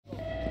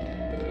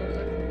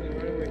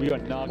We are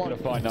not gonna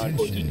find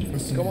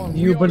 914. Come on.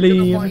 You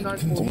believe?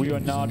 We are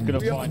not gonna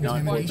find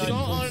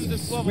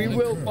 914. We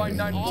will find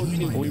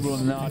 914. We will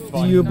not Do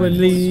find. you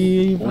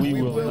believe?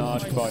 We will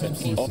not find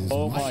it.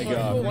 Oh my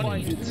god.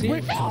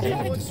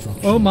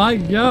 Oh my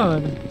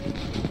god.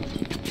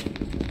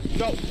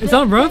 It's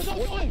on rough.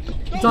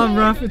 It's on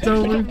rough. It's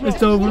over.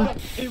 It's over.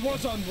 It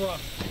was on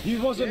rough. He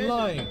wasn't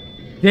lying.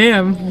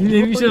 Damn.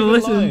 You should have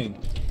listened.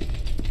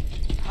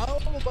 How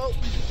about we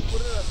just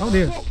put it Oh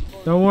dear.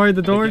 Don't worry.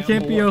 The door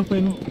can't be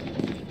open.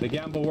 The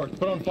gamble worked.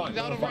 Put on fine.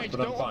 Put on fine. Put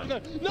on fine.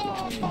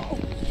 No!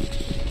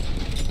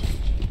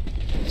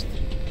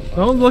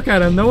 Don't look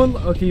at him. No one.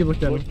 Okay, you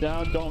looked at him. Look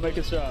down. Don't make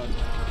a sound.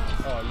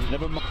 Oh,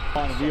 never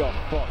mind. We are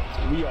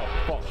fucked. We are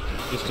fucked.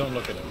 Just don't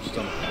look at him. Just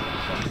don't look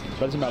at him.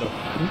 Doesn't matter.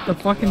 Keep the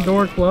fucking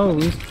door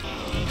closed.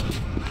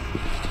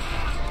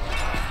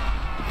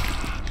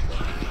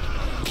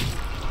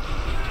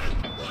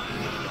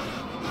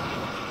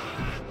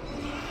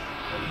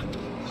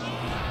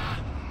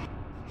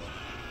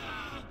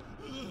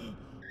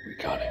 We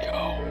gotta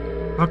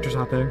go. Doctor's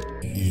not there.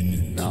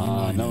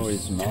 Nah, no,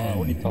 he's not.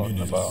 What are you talking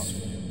about?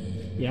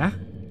 Yeah?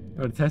 You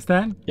want to test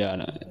that? Yeah,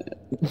 no.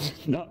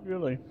 Not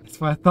really. That's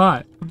what I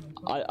thought.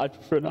 I'd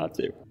prefer not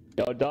to.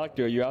 Yo,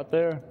 doctor, you out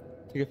there?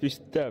 Take a few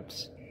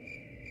steps.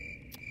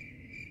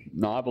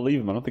 No, I believe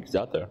him. I don't think he's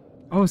out there.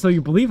 Oh, so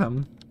you believe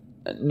him?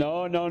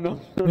 No.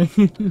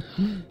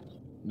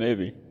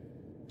 Maybe.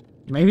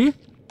 Maybe?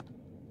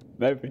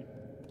 Maybe.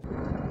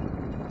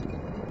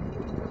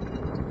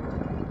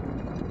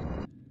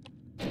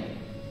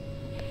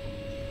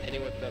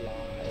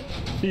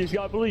 See, he's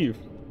gotta believe.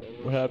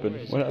 What happened?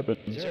 What happened?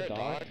 Is there a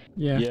dog?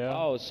 Yeah. Yeah.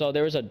 Oh, so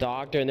there was a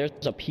doctor and there's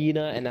a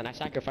peanut and then I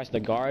sacrificed the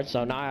guard,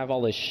 so now I have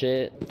all this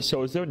shit.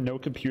 So is there no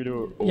computer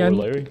or Yeah,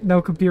 Larry?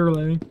 no computer,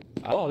 Larry.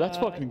 Oh, that's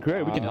fucking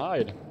great. We can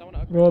hide.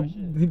 Well,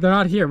 they're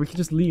not here. We could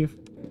just leave.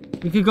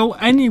 We could go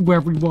anywhere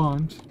we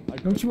want.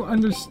 Don't you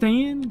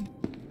understand?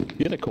 You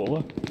get a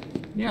cola?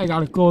 Yeah, I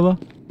got a cola.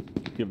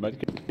 You have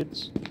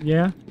medkits?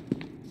 Yeah.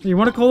 Hey, you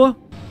want a cola?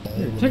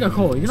 Here, take a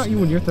cola. You're not you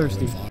when you're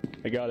thirsty.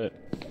 I got it.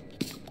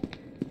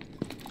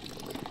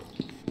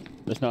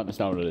 That's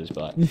not what it is,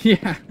 but.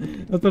 Yeah,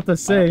 that's what to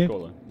say.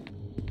 Cola.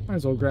 Might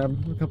as well grab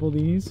a couple of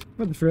these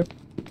for the trip.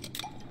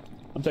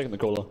 I'm taking the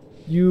cola.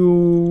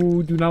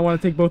 You do not want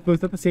to take both of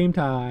those at the same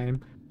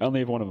time. I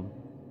only have one of them.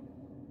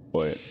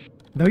 Wait.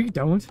 No, you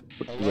don't.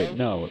 Wait,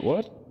 no.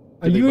 What?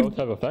 Are Do they you both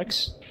have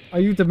effects? Are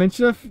you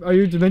dementia? Are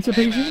you a dementia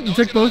patient? You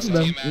took both of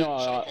them.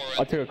 No,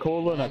 I took a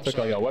cola and I took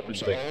like a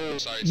weapons thing.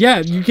 Yeah,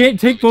 you can't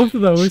take both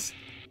of those.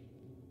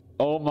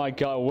 Oh my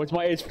god, what's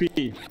my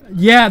HP?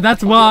 Yeah,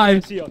 that's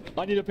why.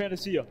 I need a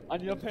panacea. I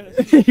need a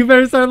panacea. You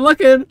better start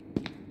looking.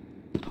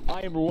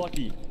 I am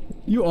lucky.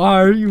 You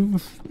are. You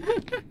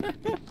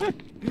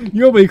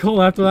owe me a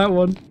cola after that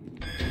one.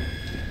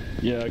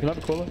 Yeah, can I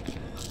have a cola?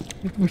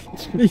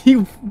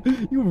 you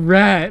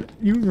rat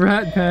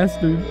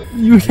bastard.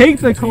 You take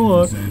the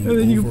cola and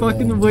then you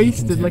fucking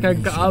waste it like a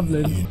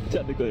goblin.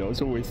 Technically, I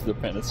also wasted a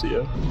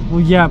panacea.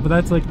 Well, yeah, but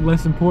that's like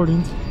less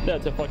important.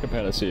 That's a fucking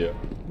panacea.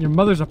 Your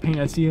mother's a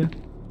panacea.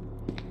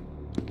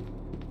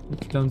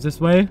 Which comes this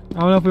way? I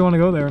don't know if we want to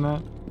go there or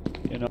not.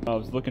 You know, I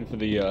was looking for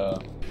the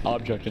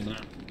object in there.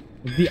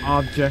 The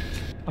object,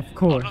 of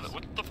course. Oh,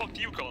 what the fuck do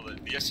you call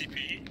it? The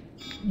SCP?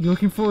 You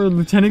looking for a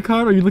lieutenant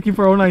card or are you looking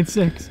for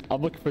 096?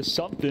 I'm looking for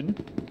something.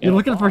 You're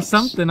looking for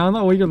something. I don't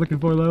know what you're looking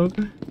for though.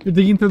 You're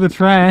digging through the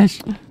trash.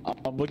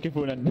 I'm looking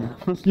for an.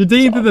 You're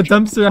digging through the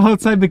dumpster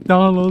outside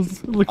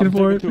McDonald's, looking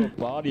for it. To a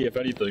body, if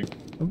anything.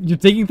 You're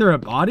digging through a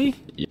body?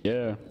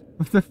 Yeah.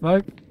 What the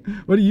fuck?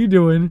 What are you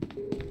doing?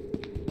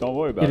 Don't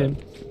worry about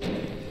it.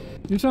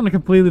 You're on a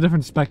completely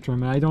different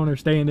spectrum, and I don't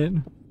understand it.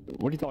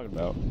 What are you talking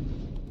about?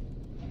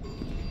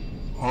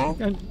 Huh?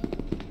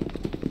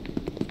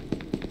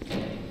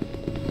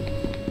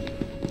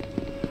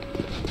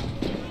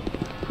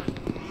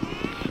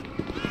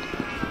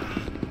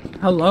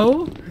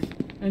 Hello?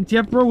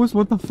 Anti-Bros,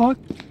 what the fuck?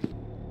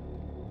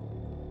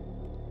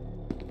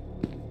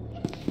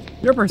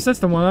 You're a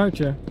persistent one, aren't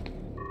you?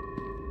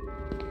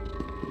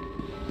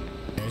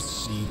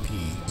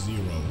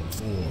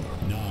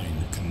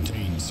 SCP-049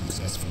 contained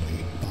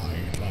successfully by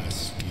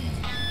Class P.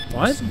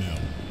 What? Smell.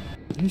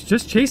 He's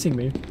just chasing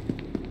me.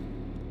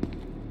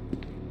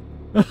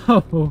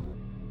 Oh.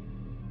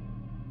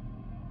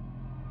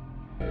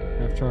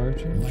 Half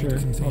charge. Sure,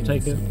 I'll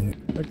take it.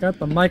 I got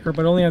the micro,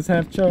 but it only has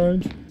half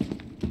charge.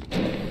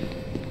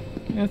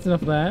 Yeah, that's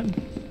enough of that.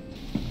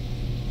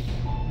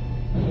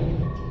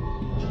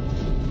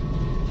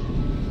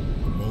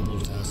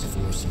 Mobile Task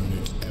Force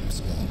Unit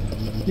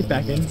Epsilon. Get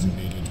back in.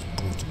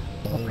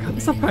 Oh, I got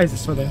the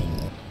surprises for them.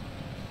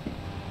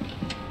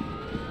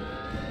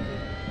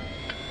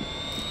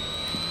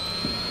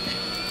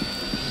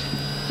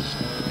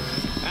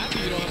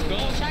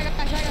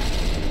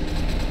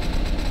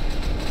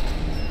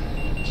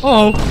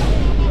 Oh!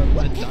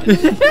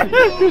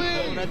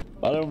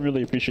 I don't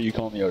really appreciate you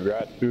calling me a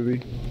rat,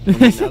 Booby. I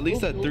mean, at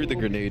least I threw the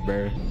grenade,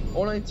 bro.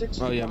 096.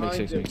 Oh yeah, makes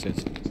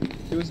sense.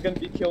 He was gonna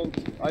be killed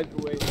either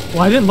way.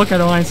 Well, I didn't look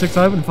at Alliance 6,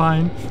 so I've been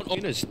fine.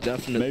 It's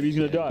definitely. Maybe he's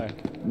gonna die.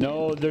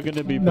 No, they're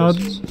gonna be No.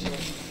 pussies.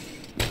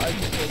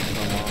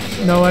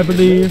 No, I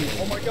believe.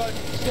 Oh my god.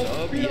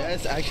 Oh,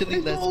 yes,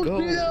 actually, let's go.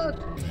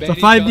 It's a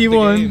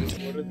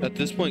 5v1. At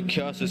this point,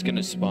 chaos is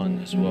gonna spawn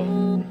as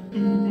well.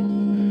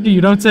 You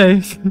don't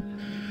say.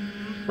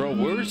 Bro,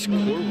 where's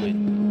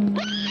Corwin?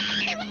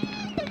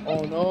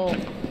 Oh no.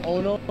 Oh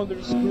no,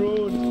 they're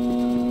screwed.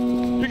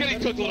 You're getting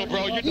cooked, little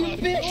bro. You're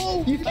done.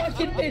 Oh, You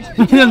fucking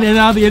bitch! And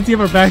now the NTF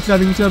are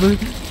backstabbing each other.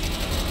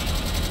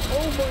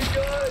 oh my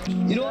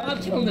god. You know what? I'm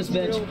killing this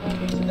bitch.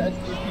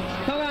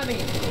 Come at me!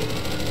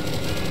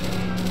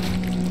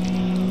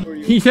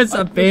 He just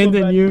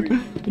abandoned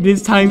you. It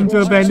is time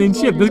to abandon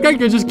ship. This guy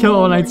could just kill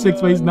all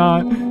 96, but he's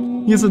not.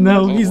 He doesn't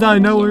know. He's not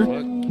in nowhere.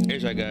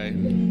 Here's that guy.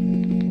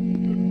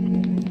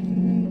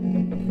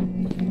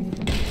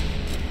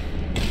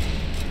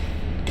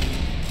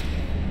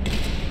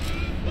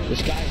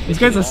 This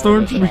guy's a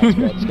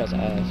stormtrooper. This guy's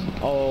ass.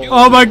 Oh.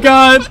 Oh my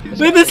god!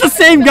 It's the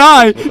same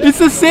guy! It's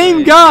the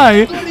same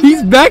guy!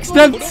 He's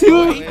backstabbed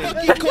too!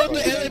 He called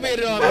the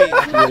elevator on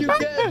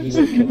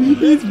me.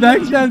 He's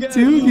backstabbed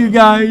too, you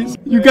guys!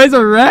 You guys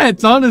are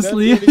rats,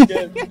 honestly!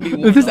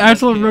 This is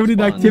actual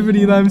rodent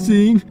activity that I'm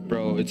seeing.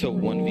 Bro, it's a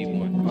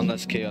 1v1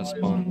 unless chaos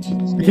spawns.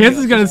 Chaos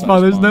is gonna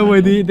spawn, there's no way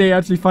they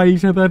actually fight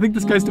each other. I think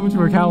this guy's too much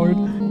of a coward.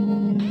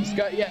 This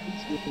guy, yeah,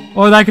 he's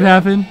Oh, that could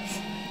happen.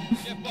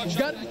 He's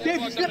got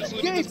escape, he's got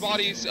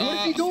escape! What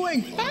is he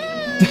doing?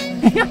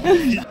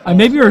 I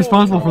may be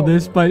responsible for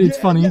this, but it's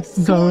funny,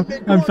 so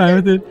I'm fine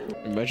with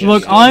it.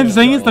 Look, all I'm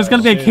saying is there's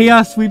gonna be a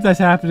chaos sweep that's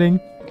happening.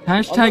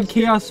 Hashtag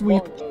chaos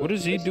sweep. What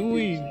is he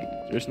doing?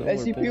 There's no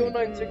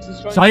SCP-096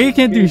 is trying Shaggy to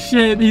can't do escape.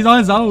 shit, he's on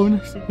his own.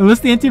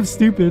 Unless the NTF's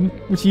stupid,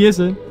 which he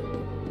isn't.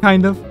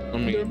 Kind of.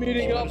 They're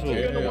meeting up,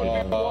 they're gonna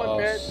 1v1,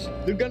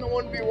 man. They're gonna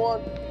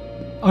 1v1.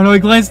 Oh no, he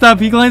glanced up,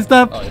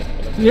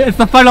 Yeah, it's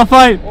the final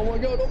fight! Oh my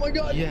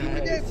god,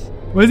 Yes.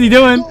 What is he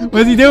doing?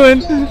 What is he doing?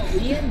 Me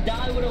and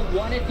Dai would have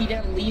won if he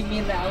didn't leave me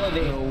in the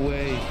elevator. No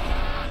way.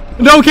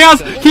 No,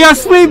 chaos!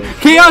 Chaos sweep!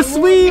 Chaos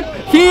sweep!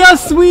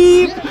 Chaos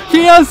sweep!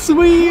 Chaos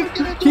sweep!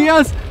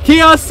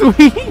 Chaos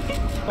sweep!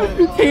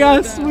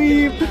 Chaos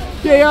sweep!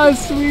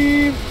 Chaos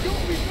sweep!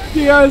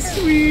 Chaos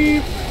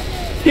sweep!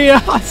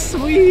 Chaos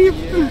sweep!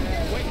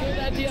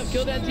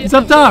 It's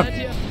up top!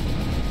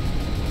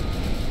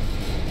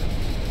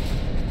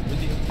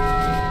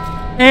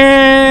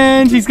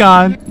 And he's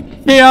gone.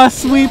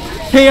 Chaos sweep!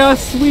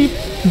 Chaos sweep!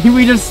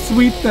 We just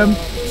sweep them.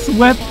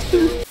 Swept.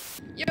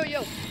 Yo,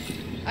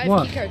 I have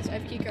What? keycards. I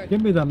have keycards.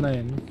 Give me them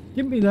then.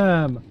 Give me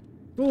them.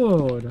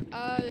 Good.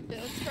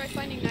 Let's try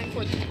finding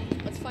 914.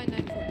 Let's find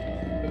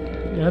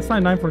 914. Yeah, let's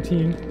find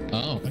 914.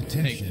 Oh,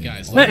 Attention. hey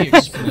guys, let me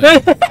explain.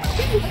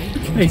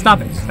 Hey,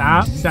 stop it.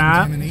 Stop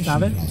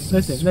it.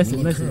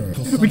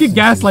 Listen. We can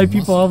gaslight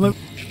people all the...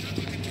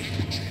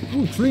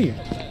 Ooh, tree.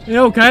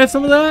 Yo, can I have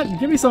some of that?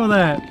 Give me some of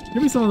that.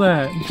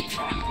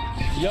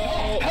 Yo!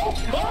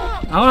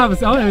 I don't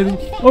have anything.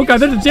 Oh god,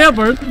 there's a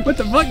jailbird. What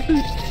the fuck?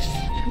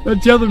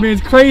 That jailbird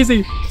man's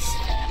crazy.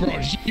 Bro,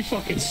 did you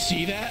fucking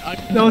see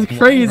that? That was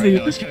crazy.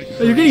 Right, that was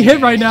You're getting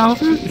hit right now.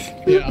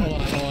 Yeah,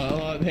 hold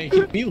on. Hey,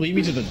 can you lead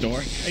me to the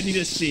door? I need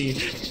to see.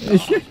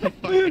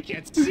 Oh, I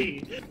can't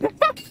see.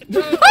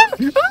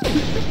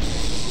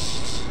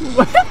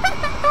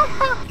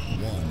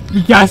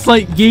 You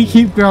gaslight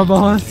gatekeep girl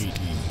boss.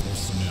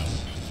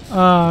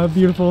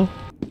 Beautiful.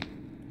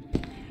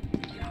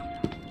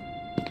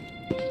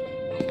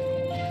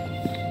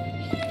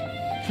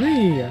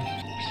 Tree.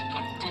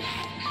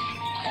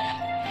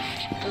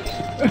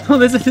 Oh,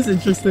 this is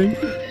interesting.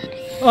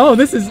 Oh,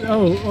 this is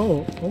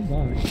oh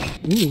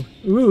my.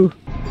 Ooh.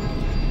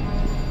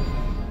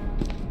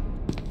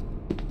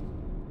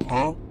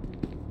 Huh?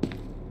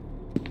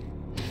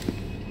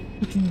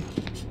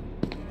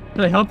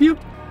 Can I help you?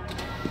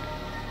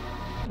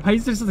 Why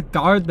is there just a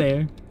guard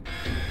there?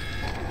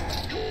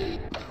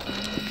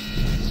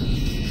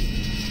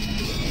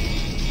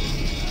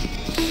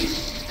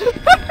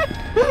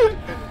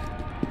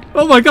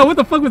 Oh my god, what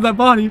the fuck was that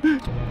body? I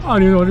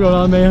don't even know what's going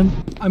on, man.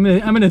 I'm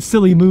in a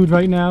silly mood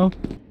right now.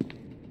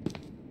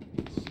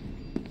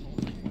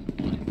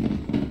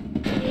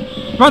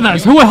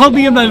 Brothers, who will help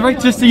me in the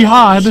righteous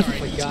jihad? Yo,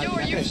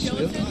 are you a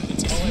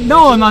skeleton?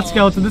 No, I'm not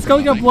skeleton. This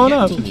guy got blown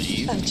up. They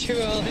beat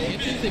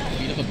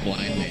up a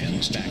blind man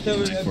back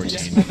in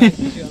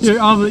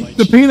 2014.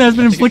 The pain that has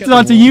been inflicted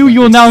onto you, you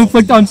will now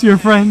inflict onto your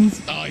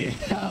friends. Oh yeah,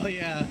 hell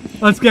yeah.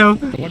 Let's go.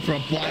 I went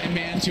from a blind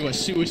man to a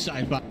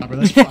suicide bomber.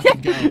 Let's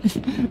fucking go.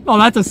 Oh,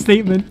 that's a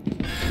statement.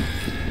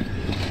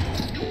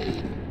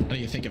 What do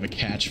you think of a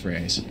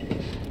catchphrase?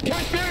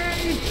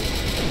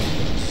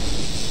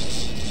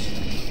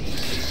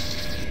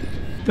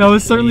 That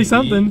was certainly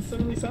something.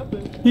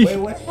 Wait,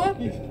 what?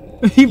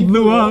 He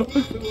blew up.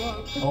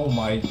 Oh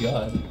my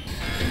god.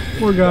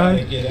 Poor guy.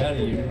 Gotta get out of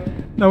here.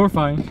 No, we're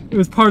fine. It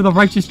was part of the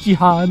righteous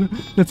jihad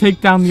to take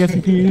down the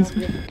SCPs.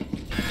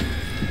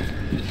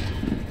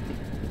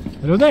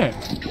 Hello there.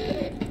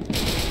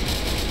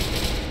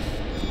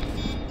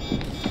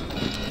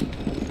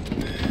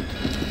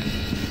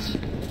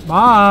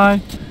 Bye.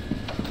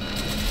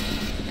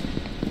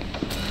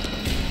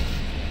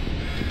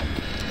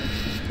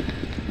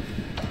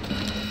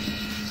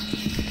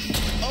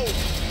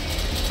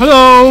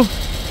 Hello.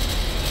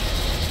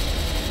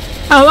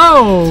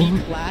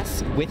 Hello.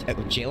 Class with a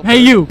jail. Hey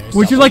you,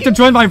 would you like to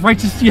join my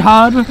righteous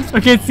jihad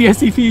against the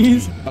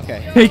SCPs?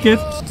 Okay. Take it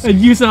and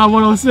use it on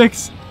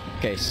 106.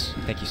 Okay,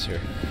 thank you, sir.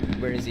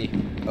 Where is he?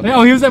 Okay.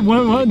 Oh, he was at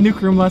one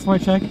nuke room last time I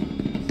checked.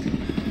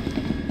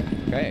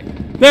 Okay.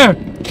 There.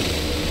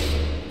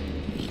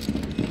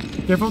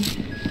 Careful.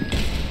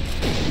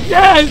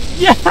 Yes!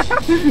 Yeah!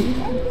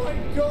 Oh my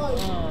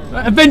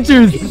god!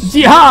 Avengers!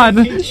 Jihad!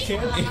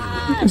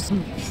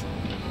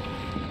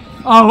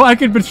 Oh, I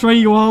could betray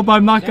you all, but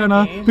I'm not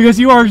gonna, because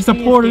you are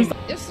supporters.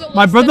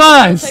 My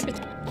brothers!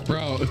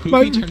 Bro,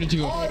 who turned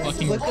into a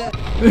fucking...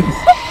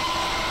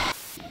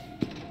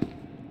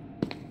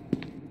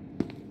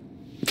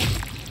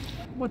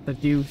 What the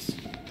deuce?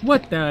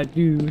 What the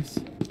deuce?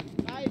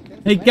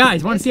 Hey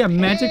guys, want to see a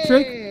magic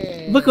trick?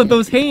 Look at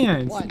those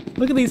hands!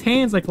 Look at these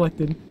hands I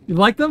collected. You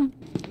like them?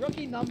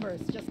 Rookie numbers,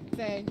 just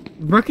saying.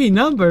 Rookie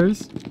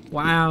numbers?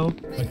 Wow.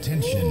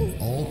 Attention,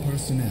 all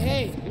personnel.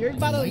 Hey, you're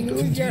about to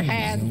lose your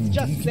hands,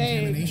 just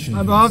saying. I'm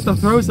about to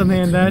throw some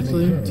hand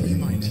actually.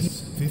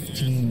 T-minus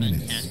 15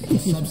 minutes. The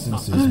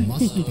substances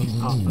must be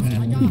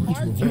removed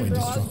to avoid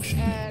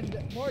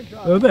destruction.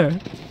 Oh there.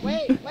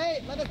 Wait,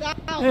 let us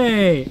out.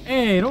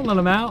 Hey, don't let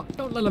him out.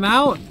 Don't let him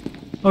out.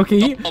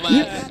 Okay, he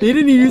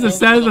didn't use a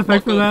status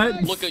effect for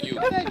that. Look at you.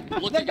 Look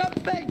at you.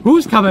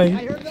 Who's coming?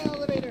 I heard the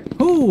elevator.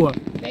 Who?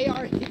 They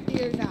are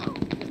here now.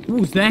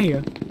 Who's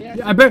they?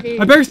 I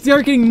better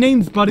start getting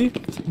names, buddy.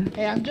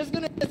 Hey, I'm just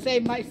gonna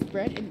save my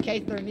sprint in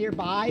case they're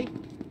nearby.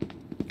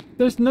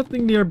 There's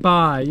nothing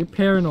nearby. You're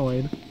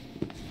paranoid.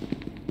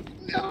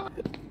 No.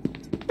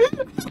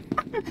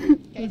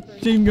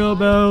 Jingle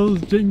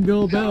bells,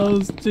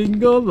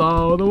 jingle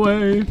all the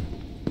way.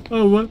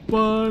 Oh, what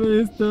fun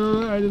is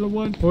to ride in a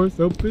one-horse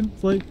open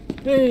sleigh?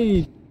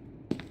 Hey!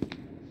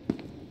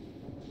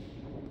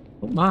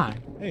 Oh my.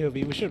 Hey,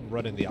 Hoovy, we should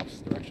run in the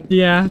opposite direction.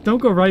 Yeah, don't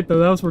go right though.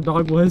 That was where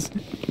Dog was.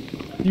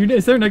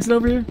 Is there an exit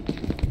over here?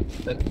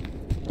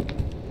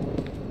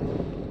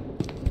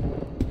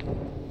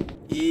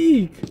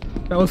 Eek!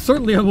 That was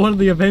certainly one of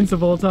the events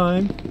of all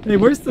time. Hey,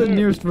 where's the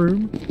nearest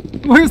room?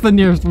 Where's the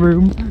nearest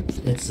room?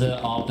 It's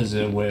the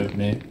opposite way of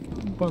me.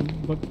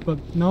 But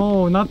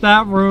no, not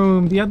that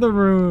room. The other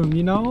room,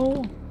 you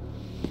know?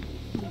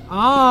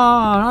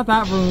 Ah, not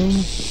that room.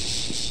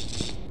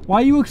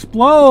 Why you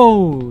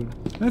explode?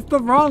 That's the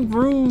wrong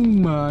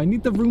room. I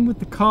need the room with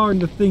the car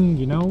and the thing,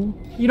 you know?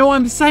 You know what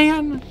I'm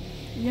saying?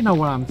 You know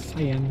what I'm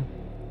saying.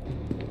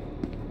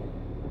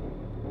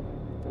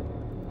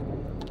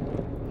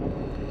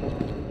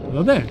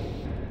 Hello there.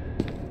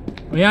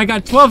 Oh yeah, I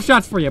got 12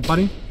 shots for you,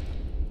 buddy.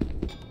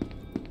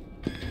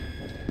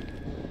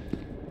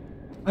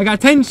 I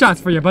got 10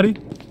 shots for you, buddy.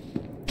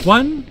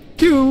 1,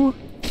 2,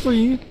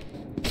 3,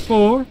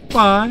 4,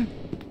 5,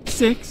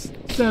 6,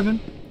 7,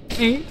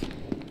 8.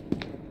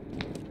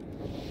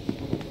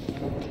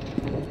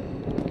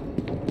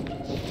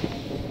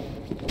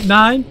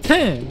 Nine,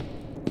 10.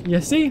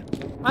 You see?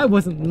 I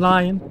wasn't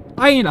lying.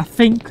 I ain't a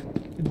think.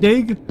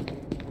 Dig?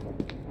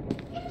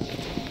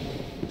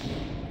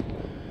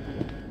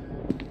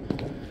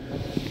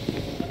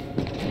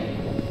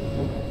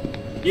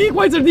 Eek,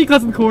 why is there a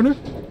D-class in the corner?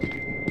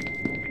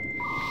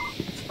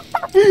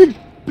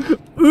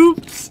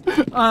 Oops!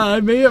 I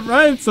may have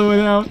rhymed someone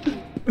out.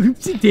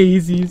 Oopsie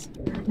daisies.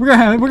 We're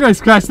gonna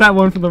scratch that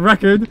one for the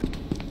record.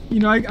 You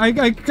know, I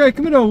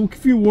committed a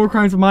few war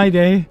crimes in my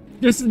day.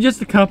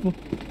 Just a couple.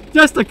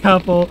 Just a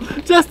couple.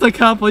 Just a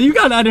couple. You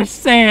gotta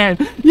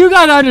understand. You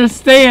gotta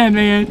understand,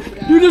 man.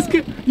 You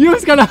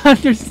just gotta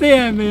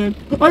understand, man.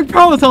 I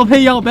promise I'll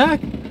pay y'all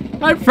back.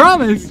 I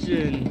promise.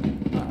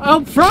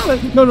 I'll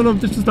promise. No.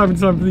 Just stop,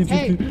 please.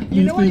 Hey,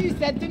 you know what you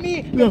said to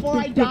me before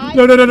I died?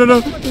 No.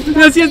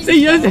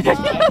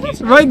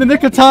 Yes. Right in the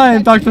nick of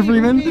time, Dr.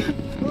 Freeman.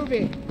 Ruby,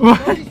 you know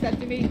what you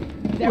said to me?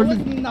 There was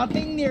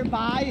nothing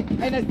nearby,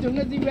 and as soon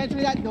as you went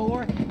through that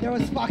door, there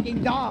was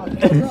fucking dogs.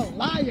 You're a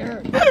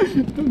liar.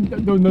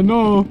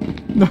 No.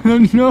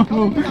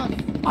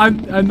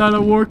 I'm not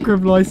a war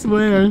criminal, I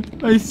swear.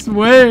 I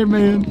swear,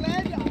 man.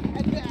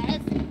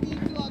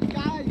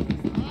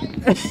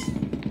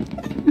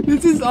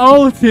 This is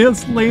all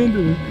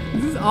slander.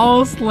 This is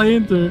all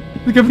slander.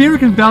 The computer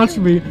can vouch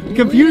for me. The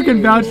computer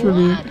can vouch for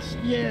me.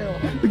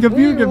 The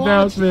computer can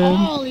vouch, man.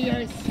 All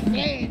your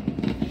sin.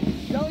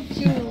 Don't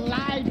you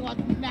lie to us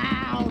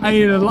now. I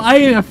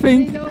ain't a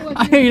think.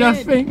 I ain't a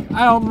think.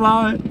 I don't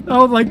lie. I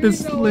don't like this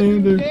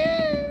slander.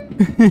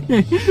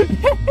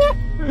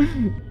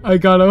 I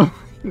got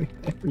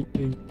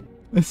everything.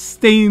 A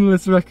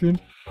stainless record.